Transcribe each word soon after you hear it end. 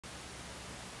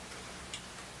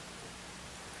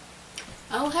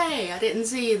Oh hey, I didn't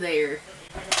see you there.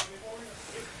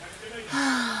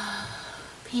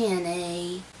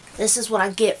 Penny. This is what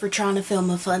I get for trying to film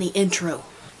a funny intro.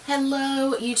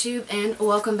 Hello YouTube and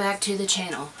welcome back to the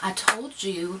channel. I told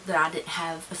you that I didn't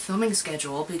have a filming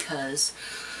schedule because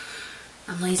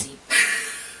I'm lazy.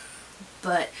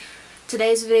 But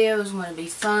today's video is going to be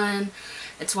fun.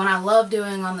 It's one I love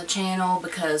doing on the channel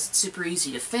because it's super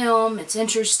easy to film, it's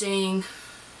interesting,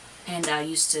 and I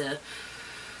used to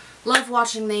love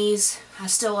watching these. I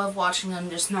still love watching them,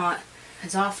 just not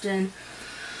as often.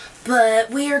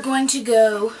 But we are going to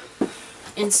go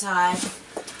inside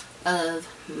of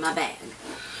my bag.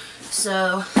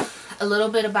 So, a little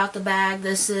bit about the bag.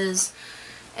 This is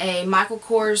a Michael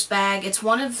Kors bag. It's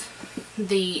one of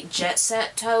the Jet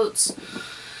Set totes.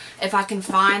 If I can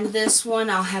find this one,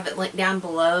 I'll have it linked down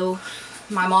below.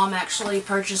 My mom actually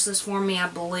purchased this for me, I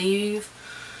believe,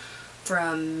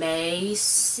 from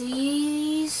Macy's.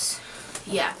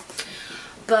 Yeah.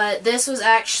 But this was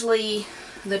actually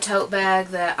the tote bag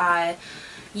that I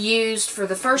used for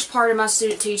the first part of my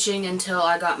student teaching until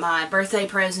I got my birthday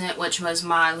present, which was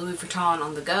my Louis Vuitton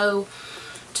on the go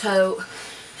tote.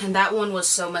 And that one was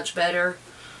so much better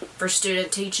for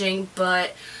student teaching,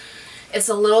 but it's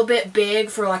a little bit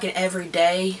big for like an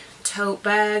everyday tote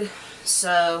bag.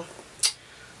 So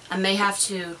I may have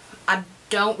to, I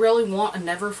don't really want a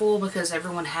Neverfull because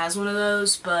everyone has one of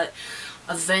those, but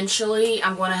eventually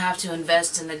I'm going to have to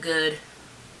invest in a good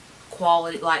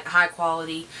quality, like high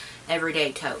quality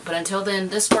everyday tote. But until then,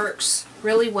 this works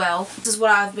really well. This is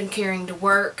what I've been carrying to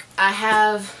work. I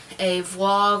have a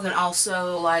vlog and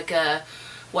also like a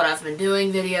what I've been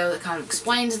doing video that kind of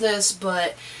explains this,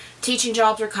 but teaching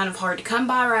jobs are kind of hard to come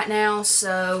by right now,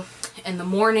 so in the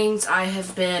mornings I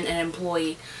have been an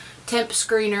employee temp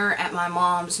screener at my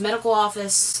mom's medical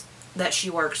office that she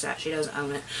works at. She doesn't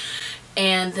own it.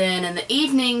 And then in the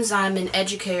evenings I'm an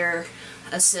educator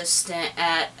assistant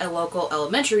at a local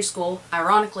elementary school,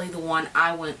 ironically the one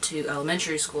I went to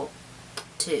elementary school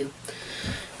to.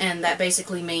 And that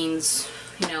basically means,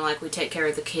 you know, like we take care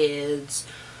of the kids,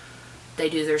 they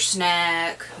do their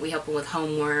snack, we help them with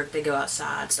homework, they go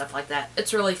outside, stuff like that.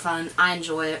 It's really fun. I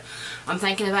enjoy it. I'm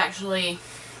thinking of actually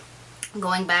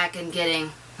going back and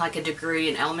getting like a degree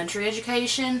in elementary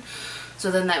education,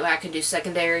 so then that way I can do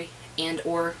secondary and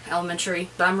or elementary.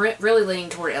 But I'm really leaning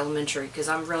toward elementary because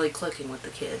I'm really clicking with the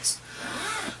kids.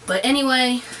 But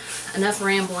anyway, enough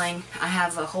rambling. I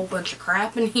have a whole bunch of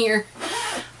crap in here.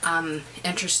 I'm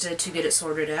interested to get it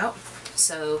sorted out,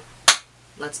 so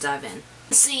let's dive in.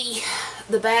 See,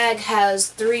 the bag has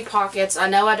 3 pockets. I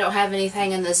know I don't have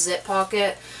anything in this zip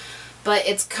pocket, but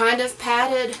it's kind of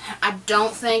padded. I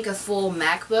don't think a full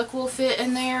MacBook will fit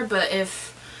in there, but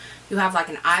if you have like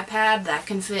an iPad, that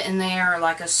can fit in there, or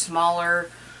like a smaller,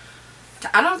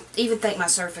 I don't even think my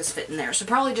Surface fit in there, so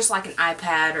probably just like an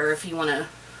iPad, or if you want to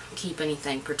keep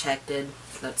anything protected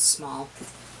that's small.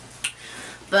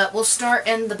 But we'll start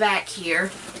in the back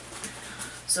here.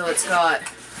 So it's got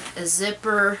a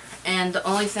zipper, and the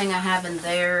only thing I have in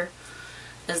there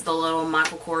is the little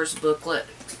Michael Kors booklet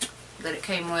that it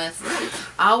came with.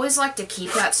 I always like to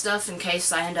keep that stuff in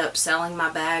case I end up selling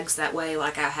my bags. That way,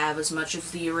 like, I have as much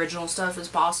of the original stuff as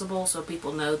possible so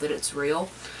people know that it's real.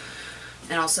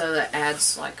 And also that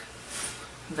adds, like,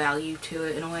 value to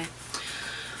it in a way.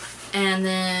 And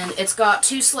then it's got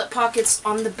 2 slip pockets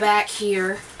on the back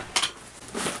here.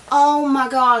 Oh my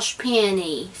gosh,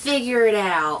 Penny, figure it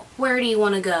out. Where do you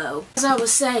want to go? As I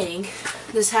was saying,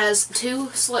 this has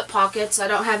 2 slip pockets. I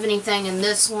don't have anything in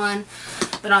this one.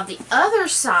 But on the other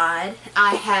side,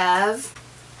 I have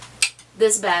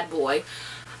this bad boy.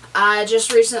 I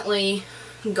just recently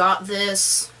got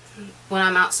this when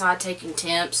I'm outside taking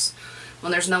temps.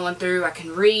 When there's no one through, I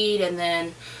can read and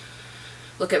then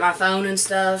look at my phone and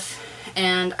stuff.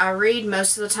 And I read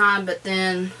most of the time, but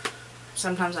then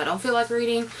sometimes I don't feel like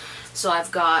reading. So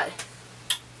I've got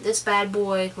this bad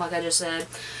boy, like I just said.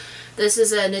 This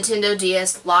is a Nintendo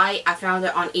DS Lite. I found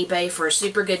it on eBay for a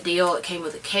super good deal. It came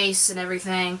with a case and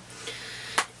everything.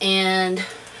 And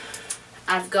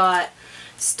I've got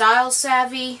Style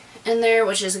Savvy in there,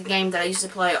 which is a game that I used to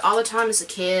play all the time as a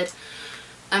kid.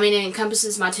 I mean, it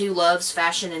encompasses my 2 loves,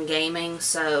 fashion and gaming,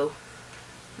 so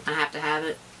I have to have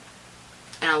it.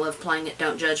 And I love playing it,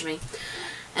 don't judge me.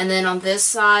 And then on this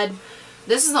side,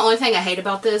 this is the only thing I hate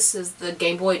about this, is the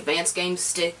Game Boy Advance game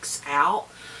sticks out.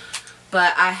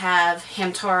 But I have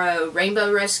Hamtaro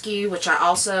Rainbow Rescue, which I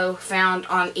also found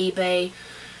on eBay.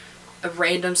 A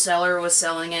random seller was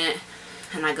selling it,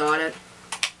 and I got it.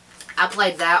 I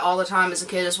played that all the time as a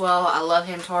kid as well. I love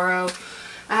Hamtaro.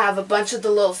 I have a bunch of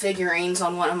the little figurines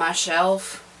on one of my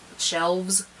shelves.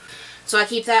 So I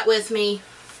keep that with me.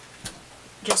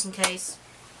 just in case.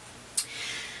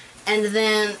 And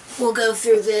then we'll go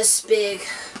through this big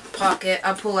pocket.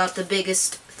 I'll pull out the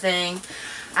biggest thing.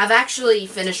 I've actually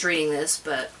finished reading this,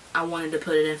 but I wanted to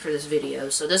put it in for this video.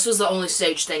 So this was the only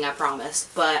stage thing, I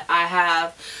promised. But I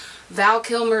have Val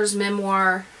Kilmer's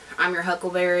memoir, I'm Your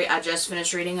Huckleberry. I just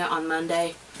finished reading it on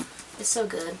Monday. It's so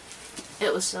good.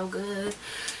 It was so good.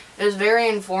 It was very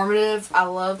informative. I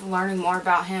loved learning more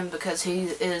about him because he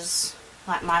is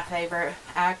like my favorite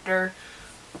actor.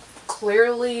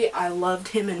 Clearly, I loved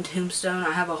him in Tombstone.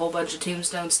 I have a whole bunch of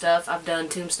Tombstone stuff. I've done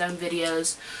Tombstone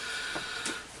videos.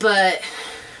 But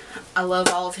I love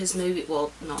all of his movies.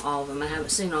 Well, not all of them. I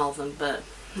haven't seen all of them. But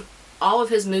all of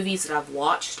his movies that I've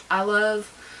watched, I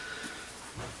love.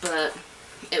 But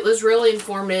it was really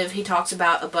informative. He talks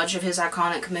about a bunch of his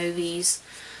iconic movies.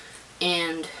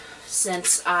 And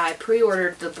since I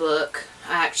pre-ordered the book,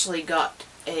 I actually got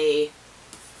a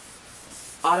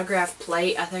autograph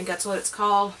plate. I think that's what it's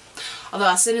called. Although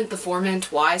I sent it the form in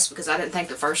twice because I didn't think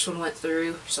the first one went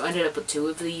through. So I ended up with 2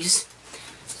 of these.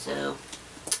 So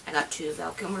I got 2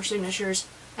 Val Kilmer signatures.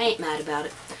 I ain't mad about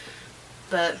it.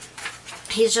 But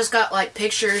he's just got like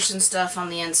pictures and stuff on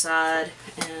the inside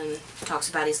and talks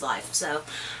about his life. So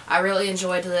I really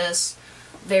enjoyed this.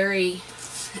 Very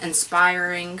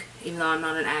inspiring. Even though I'm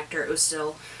not an actor, it was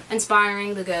still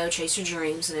inspiring to go chase your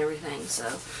dreams and everything.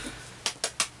 So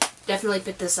definitely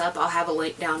pick this up. I'll have a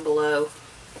link down below.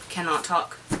 Cannot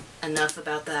talk enough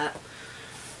about that.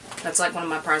 That's like one of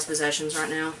my prized possessions right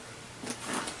now.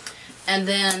 And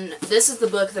then this is the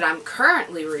book that I'm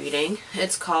currently reading.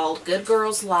 It's called Good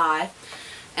Girls Lie.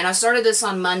 And I started this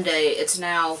on Monday. It's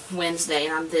now Wednesday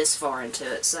and I'm this far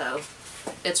into it. So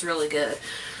it's really good.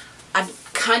 I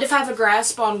kind of have a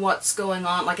grasp on what's going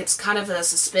on. Like it's kind of a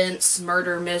suspense,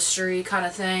 murder, mystery kind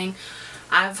of thing.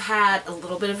 I've had a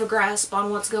little bit of a grasp on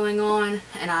what's going on.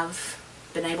 And I've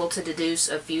been able to deduce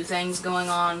a few things going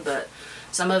on, but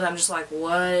some of them I'm just like,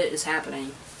 what is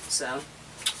happening? So,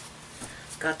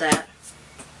 got that.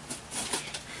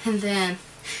 And then,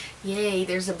 yay,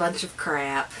 there's a bunch of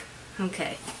crap.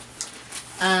 Okay.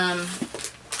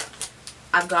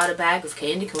 I've got a bag of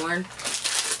candy corn.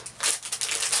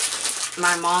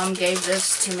 My mom gave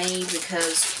this to me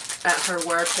because at her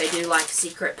work they do like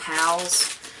secret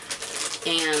pals,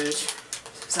 and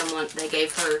they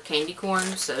gave her candy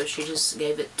corn, so she just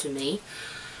gave it to me.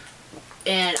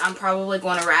 And I'm probably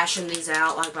going to ration these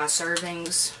out like by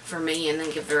servings for me and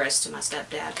then give the rest to my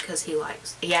stepdad because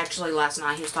he actually last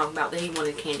night he was talking about that he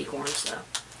wanted candy corn, so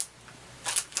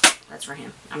that's for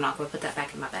him. I'm not going to put that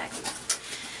back in my bag.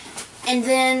 And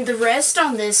then the rest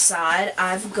on this side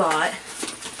I've got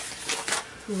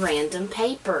random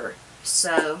paper.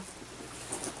 So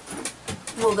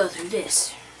we'll go through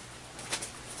this.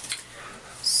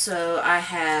 So I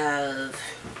have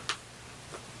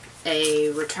a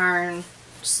return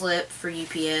slip for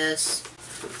UPS,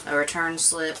 a return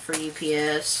slip for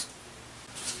UPS,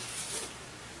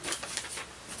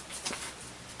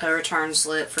 a return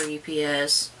slip for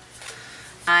UPS.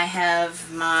 I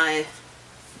have my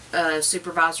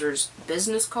supervisor's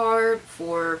business card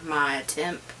for my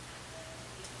temp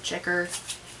checker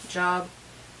job.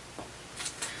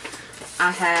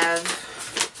 I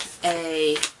have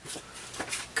a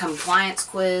compliance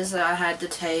quiz that I had to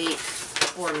take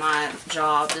for my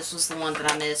job. This was the one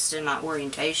that I missed in my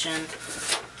orientation.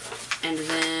 And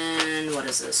then, what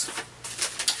is this?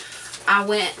 I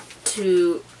went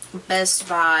to Best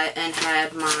Buy and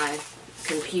had my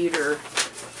computer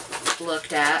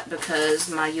looked at because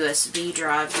my USB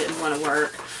drive didn't want to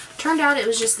work. Turned out it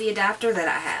was just the adapter that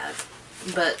I had.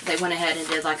 But they went ahead and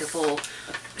did like a full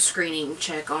screening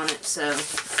check on it, so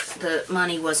the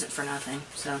money wasn't for nothing.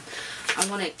 So I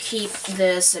want to keep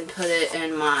this and put it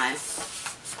in my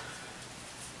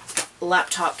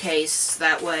laptop case,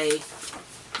 that way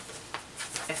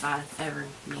if I ever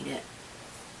need it.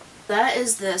 That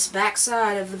is this back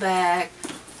side of the bag.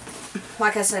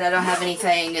 Like I said, I don't have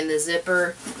anything in the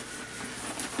zipper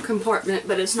compartment,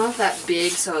 but it's not that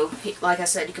big, so like I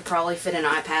said, you could probably fit an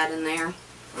iPad in there.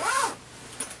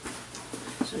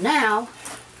 So now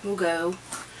we'll go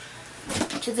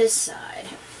to this side.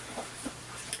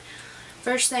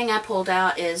 First thing I pulled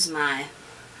out is my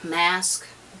mask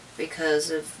because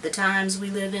of the times we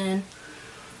live in,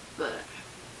 but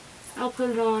I'll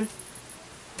put it on.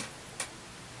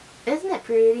 Isn't it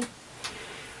pretty?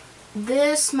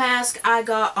 This mask I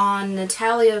got on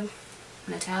Natalie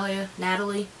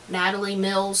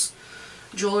Mills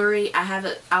jewelry.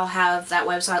 I'll have that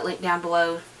website linked down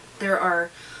below. There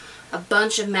are a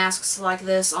bunch of masks like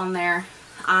this on there.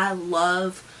 I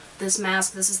love this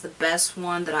mask. This is the best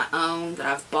one that I own, that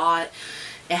I've bought.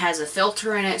 It has a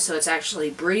filter in it, so it's actually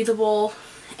breathable.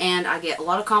 and I get a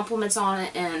lot of compliments on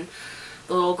it, and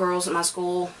the little girls at my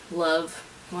school love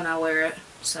when I wear it.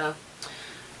 So,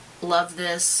 love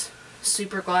this.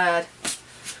 Super glad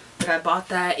that I bought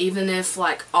that. Even if,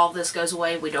 like, all this goes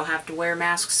away, we don't have to wear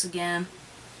masks again.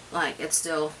 Like, it's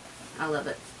still, I love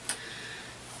it.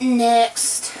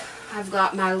 Next, I've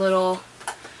got my little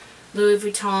Louis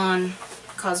Vuitton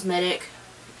cosmetic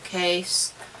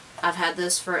case. I've had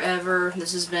this forever.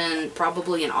 This has been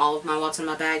probably in all of my What's in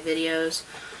My Bag videos.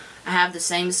 I have the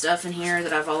same stuff in here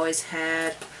that I've always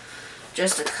had.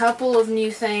 Just a couple of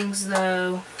new things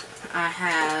though. I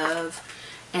have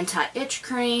anti-itch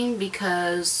cream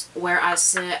because where I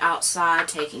sit outside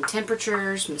taking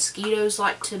temperatures, mosquitoes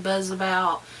like to buzz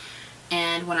about.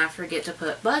 And when I forget to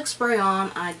put bug spray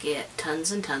on, I get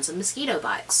tons and tons of mosquito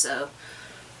bites. So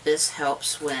this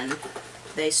helps when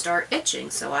they start itching,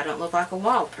 so I don't look like a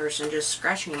wild person just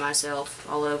scratching myself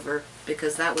all over,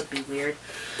 because that would be weird.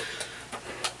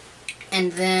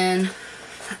 And then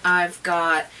I've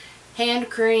got hand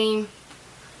cream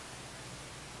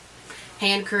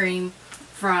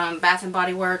from Bath &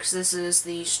 Body Works. This is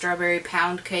the Strawberry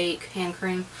Pound Cake hand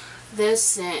cream. This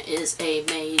scent is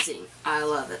amazing. I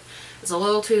love it. It's a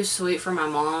little too sweet for my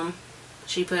mom.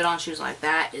 She put it on, she was like,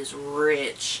 that is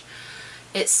rich.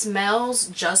 It smells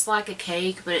just like a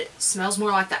cake, but it smells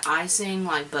more like the icing,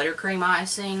 like buttercream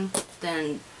icing,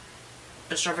 than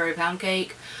a strawberry pound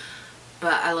cake.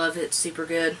 But I love it. It's super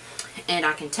good. And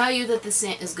I can tell you that the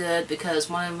scent is good because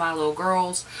one of my little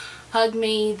girls hugged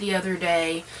me the other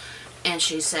day and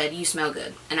she said, you smell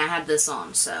good. And I had this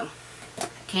on, so I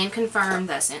can confirm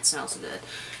that scent smells good.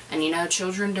 And you know,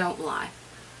 children don't lie.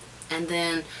 And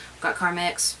then I've got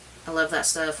Carmex. I love that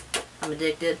stuff. I'm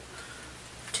addicted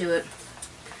to it.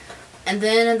 And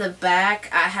then in the back,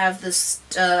 I have this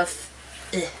stuff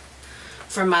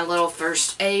from my little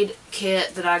first aid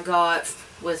kit that I got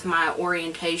with my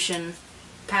orientation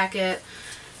packet.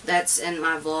 That's in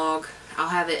my vlog. I'll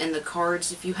have it in the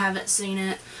cards if you haven't seen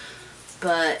it.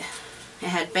 But it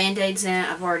had Band-Aids in it.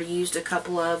 I've already used a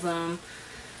couple of them.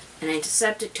 An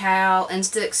antiseptic towel,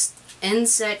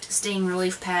 insect sting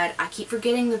relief pad. I keep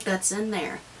forgetting that that's in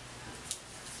there.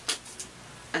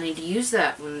 I need to use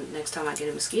that when next time I get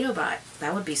a mosquito bite.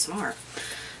 That would be smart.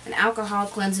 An alcohol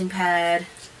cleansing pad,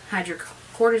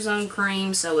 hydrocortisone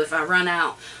cream, so if I run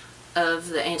out of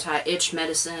the anti-itch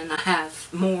medicine, I have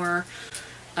more.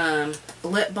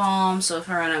 Lip balm, so if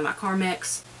I run out of my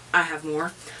Carmex, I have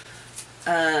more.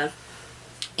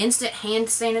 Instant hand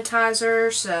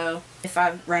sanitizer, so if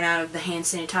I run out of the hand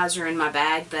sanitizer in my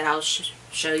bag that I'll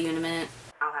show you in a minute,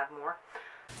 I'll have more.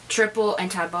 Triple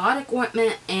antibiotic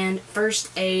ointment, and first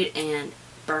aid and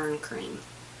burn cream.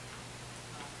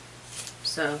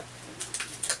 So,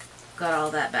 got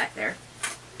all that back there.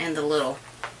 And the little,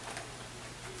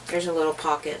 there's a little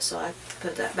pocket, so I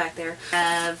put that back there. I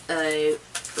have a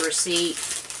receipt.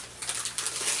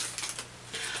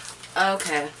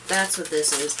 Okay, that's what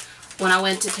this is. When I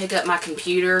went to pick up my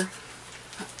computer,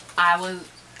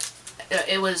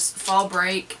 it was fall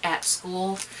break at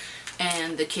school,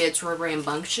 and the kids were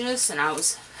rambunctious, and I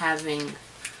was having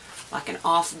like an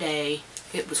off day.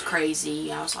 It was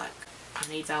crazy. I was like, I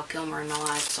need Val Kilmer in my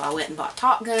life, so I went and bought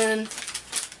Top Gun.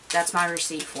 That's my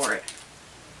receipt for it.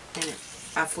 And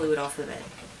I flew it off the bed.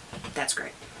 That's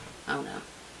great. Oh no.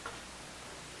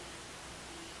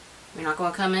 You're not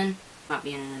going to come in? Might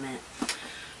be in a minute.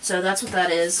 So that's what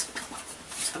that is.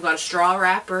 I've got a straw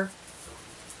wrapper.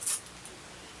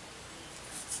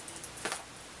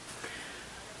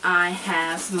 I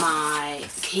have my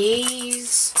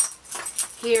keys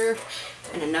here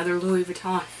and another Louis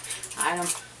Vuitton item.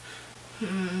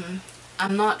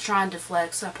 I'm not trying to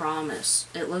flex, I promise.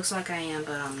 It looks like I am,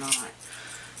 but I'm not.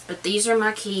 But these are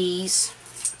my keys.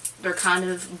 They're kind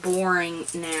of boring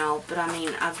now, but I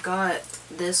mean, I've got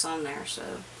this on there, so.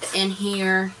 In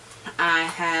here, I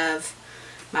have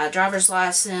my driver's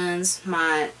license,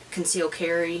 my concealed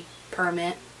carry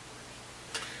permit,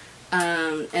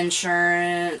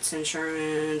 insurance,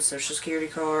 social security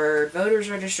card,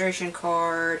 voter's registration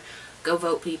card, go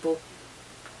vote people,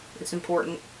 it's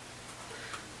important,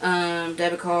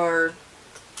 debit card,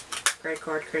 credit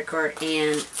card,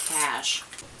 and cash.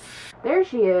 There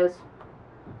she is.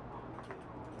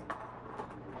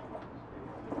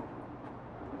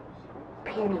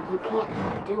 Penny, you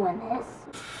can't be doing this.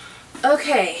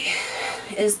 Okay,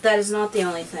 that is not the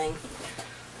only thing.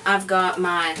 I've got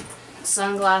my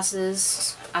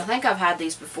sunglasses. I think I've had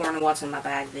these before in a What's in My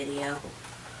Bag video.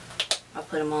 I'll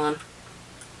put them on.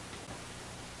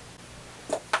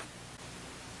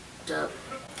 Dope.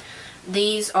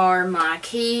 These are my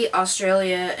Key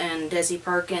Australia and Desi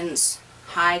Perkins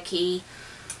high key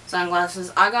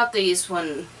sunglasses. I got these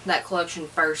when that collection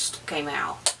first came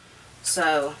out.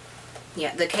 So,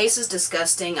 yeah, the case is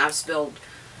disgusting. I've spilled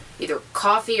either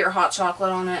coffee or hot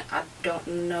chocolate on it. I don't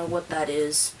know what that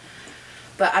is.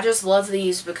 But I just love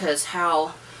these because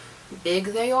how big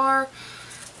they are.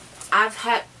 I've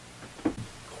had...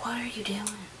 What are you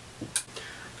doing?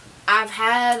 I've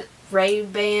had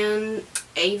Ray-Ban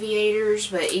aviators,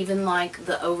 but even like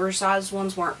the oversized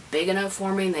ones weren't big enough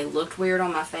for me and they looked weird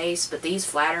on my face, but these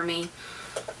flatter me.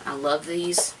 I love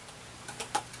these.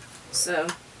 So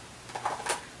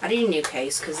I need a new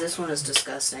case because this one is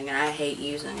disgusting and I hate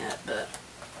using it, but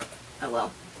oh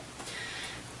well.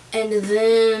 And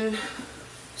then,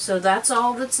 so that's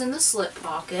all that's in the slip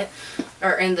pocket,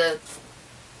 or in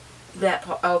that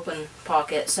open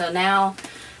pocket. So now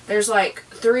there's like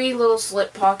 3 little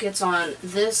slip pockets on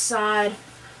this side.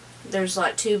 There's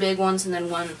like 2 big ones and then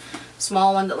 1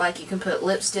 small one that like you can put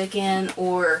lipstick in,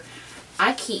 or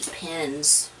I keep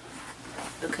pins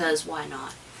because why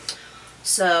not?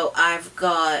 So I've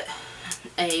got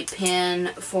a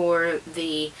pin for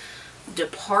the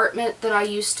department that I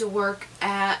used to work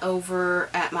at over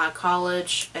at my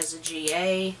college as a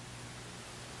GA.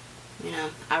 You know,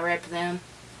 I rep them.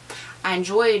 I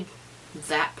enjoyed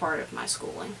that part of my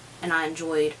schooling, and I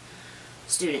enjoyed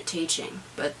student teaching,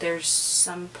 but there's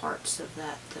some parts of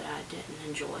that that I didn't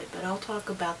enjoy, but I'll talk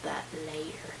about that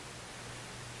later.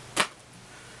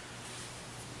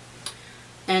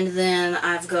 And then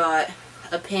I've got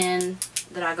a pin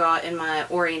that I got in my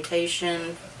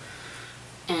orientation,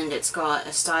 and it's got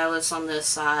a stylus on this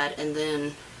side, and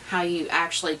then how you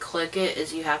actually click it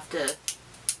is you have to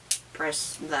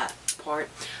press that part.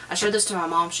 I showed this to my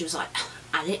mom. She was like,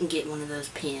 I didn't get one of those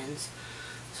pins.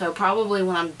 So probably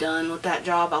when I'm done with that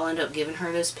job, I'll end up giving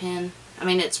her this pin. I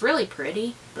mean, it's really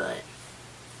pretty, but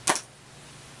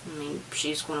I mean,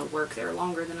 she's going to work there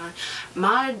longer than I.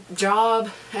 My job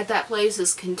at that place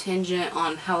is contingent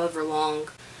on however long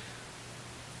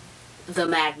the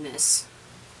madness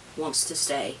wants to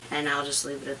stay, and I'll just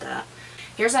leave it at that.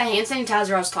 Here's that hand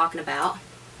sanitizer I was talking about.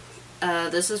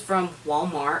 This is from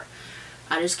Walmart.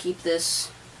 I just keep this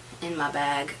in my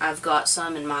bag. I've got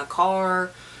some in my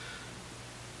car.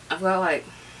 I've got like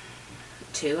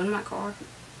 2 in my car.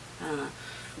 I don't know.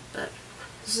 But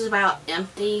this is about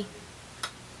empty.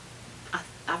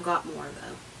 I've got more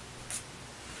though.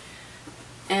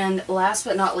 And last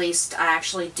but not least, I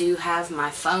actually do have my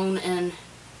phone in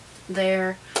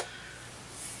there.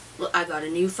 Look, I got a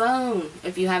new phone.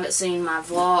 If you haven't seen my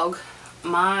vlog,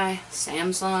 my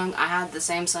Samsung, I had the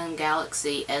Samsung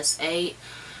Galaxy S8.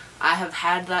 I have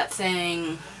had that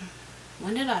thing,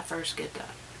 when did I first get that?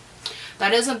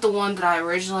 That isn't the one that I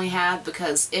originally had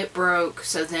because it broke,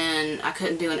 so then I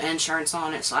couldn't do an insurance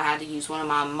on it, so I had to use one of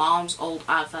my mom's old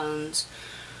iPhones,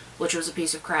 which was a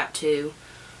piece of crap too.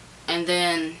 And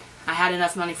then I had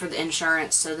enough money for the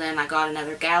insurance, so then I got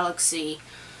another Galaxy,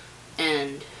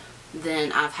 and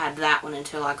then I've had that one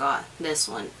until I got this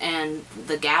one. And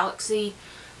the Galaxy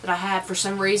that I had, for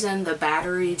some reason, the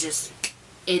battery just,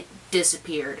 it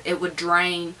disappeared. It would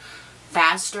drain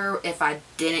faster if I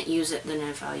didn't use it than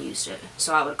if I used it.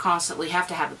 So I would constantly have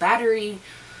to have a battery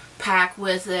pack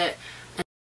with it.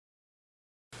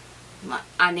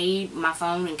 I need my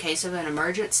phone in case of an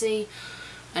emergency.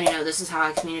 And you know, this is how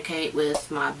I communicate with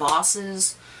my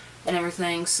bosses and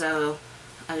everything. So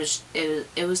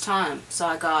it was time. So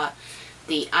I got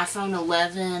the iPhone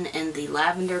 11 in the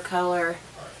lavender color,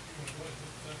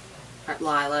 or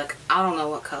lilac. I don't know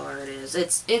what color it is.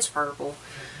 It's purple.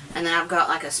 And then I've got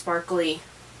like a sparkly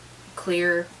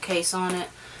clear case on it.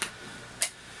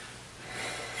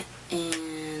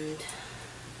 And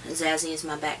Zazzy is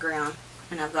my background.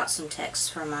 And I've got some texts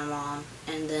from my mom.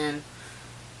 And then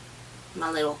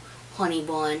my little honey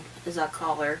bun, as I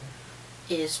call her,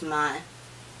 is my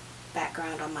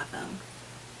background on my phone.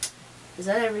 Is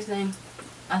that everything?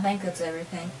 I think that's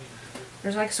everything.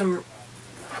 There's like some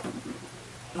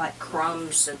like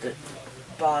crumbs at the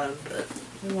bottom, but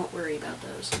we won't worry about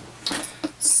those.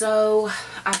 So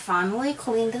I finally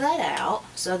cleaned that out.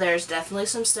 So there's definitely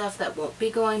some stuff that won't be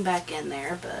going back in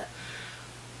there, but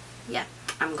yeah,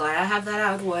 I'm glad I have that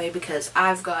out of the way because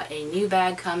I've got a new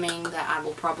bag coming that I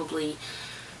will probably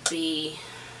be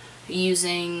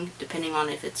using, depending on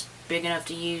if it's big enough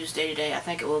to use day to day. I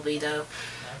think it will be though.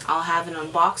 I'll have an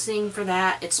unboxing for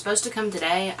that. It's supposed to come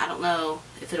today. I don't know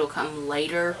if it'll come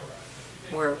later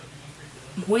or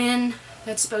when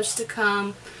that's supposed to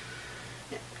come.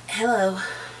 Hello.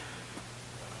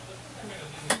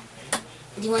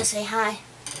 Do you want to say hi?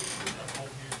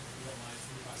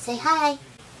 Say hi.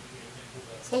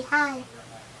 Say hi.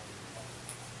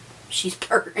 She's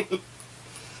purring.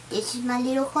 This is my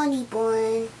little honey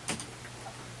bun.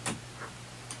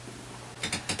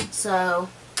 So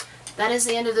that is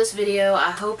the end of this video. I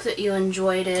hope that you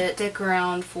enjoyed it. Stick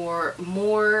around for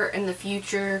more in the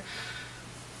future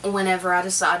whenever I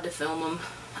decide to film them.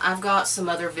 I've got some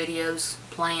other videos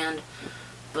planned,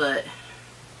 but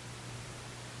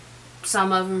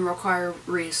some of them require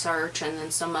research, and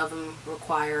then some of them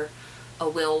require a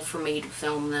will for me to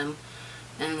film them,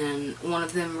 and then one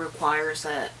of them requires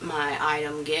that my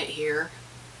item get here.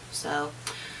 So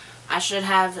I should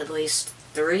have at least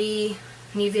 3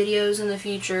 new videos in the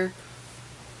future.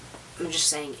 I'm just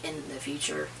saying in the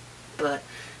future. But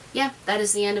yeah, that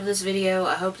is the end of this video.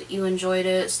 I hope that you enjoyed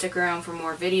it. Stick around for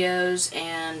more videos,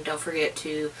 and don't forget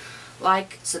to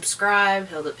like, subscribe,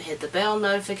 hit the bell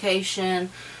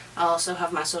notification. I also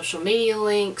have my social media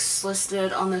links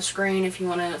listed on the screen if you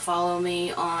want to follow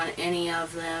me on any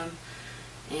of them.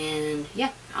 And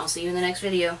yeah, I'll see you in the next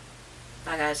video.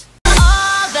 Bye guys.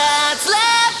 All that's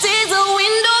left is a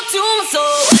window to my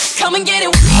soul. Come and get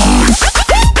it.